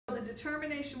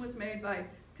determination was made by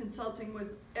consulting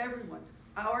with everyone,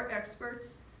 our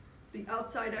experts, the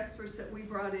outside experts that we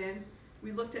brought in.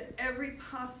 We looked at every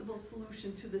possible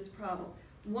solution to this problem.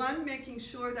 One, making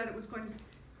sure that it was going to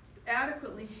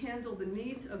adequately handle the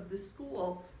needs of the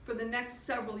school for the next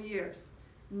several years.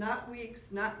 Not weeks,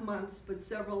 not months, but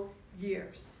several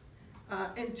years.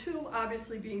 And two,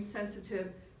 obviously being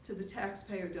sensitive to the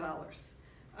taxpayer dollars.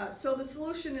 So the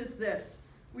solution is this.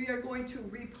 We are going to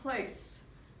replace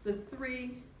the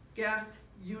 3 gas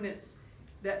units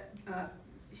that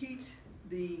heat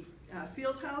the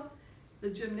field house,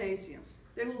 the gymnasium.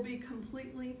 They will be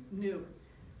completely new.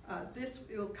 This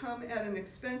will come at an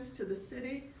expense to the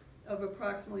city of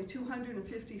approximately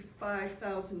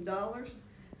 $255,000,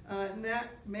 and that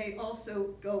may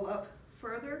also go up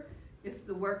further if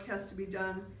the work has to be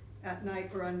done at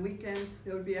night or on weekend.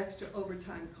 There would be extra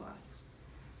overtime costs.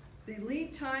 The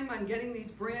lead time on getting these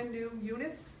brand new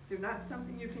units, they're not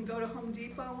something you can go to Home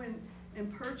Depot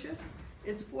and purchase,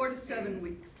 is 4 to 7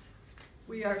 weeks.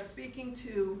 We are speaking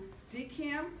to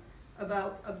DCAM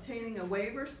about obtaining a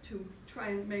waivers to try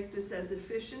and make this as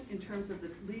efficient in terms of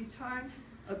the lead time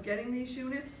of getting these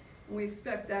units, and we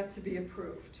expect that to be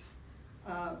approved.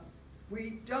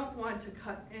 We don't want to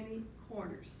cut any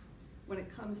corners when it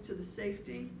comes to the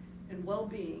safety and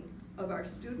well-being of our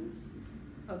students,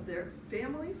 of their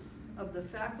families, of the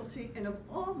faculty, and of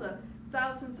all the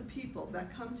thousands of people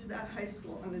that come to that high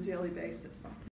school on a daily basis.